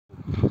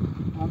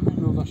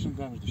daşın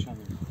dəmir düşən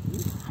oldu.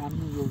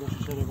 Həmin yoldaşı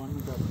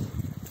Şərəbanın qəbri.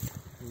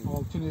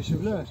 Altın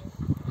eşiblər.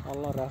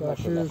 Allah rəhmət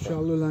Daşı eləsin.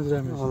 uşaqlı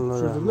Ləndrəmiz. Allah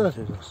rəhmət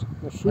eləsin.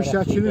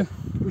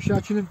 Bu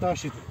şəkilin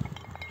daşıdır.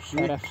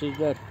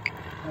 Şərəfsizlər.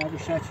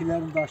 Bu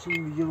şəkillərin daşı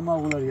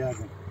yığmaq olar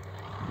yəqin.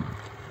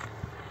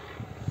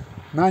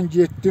 Mən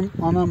getdim,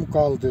 anam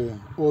qaldı,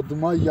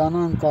 oduma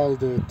yanan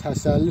qaldı,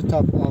 təsəlli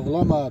tap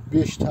ağlama,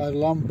 5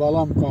 tərlan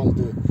balam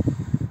qaldı.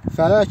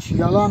 Fələk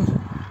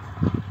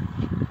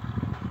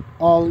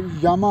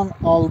yaman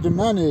aldı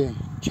məni,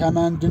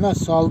 kəməndinə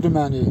saldı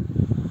məni.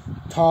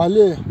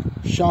 Talih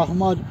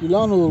şahmar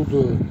ilan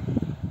oldu,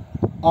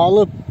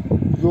 alıb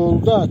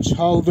yolda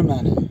çaldı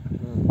məni.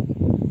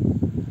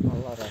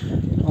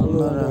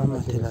 Allah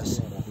rəhmət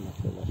eləsin.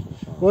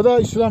 O da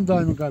İslam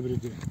dayımın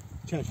qəbridir.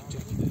 Çək.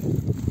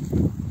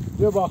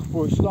 Və bax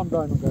bu İslam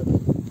dayımın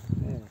qəbridir.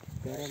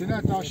 Sinə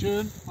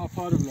daşın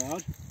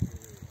aparırlar.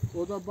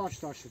 O da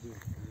baş daşıdır.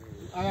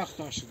 Ayaq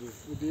daşıdır.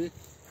 Bu deyil.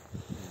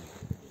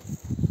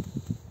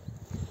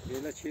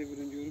 Belə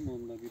çevirin görüm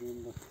onda bir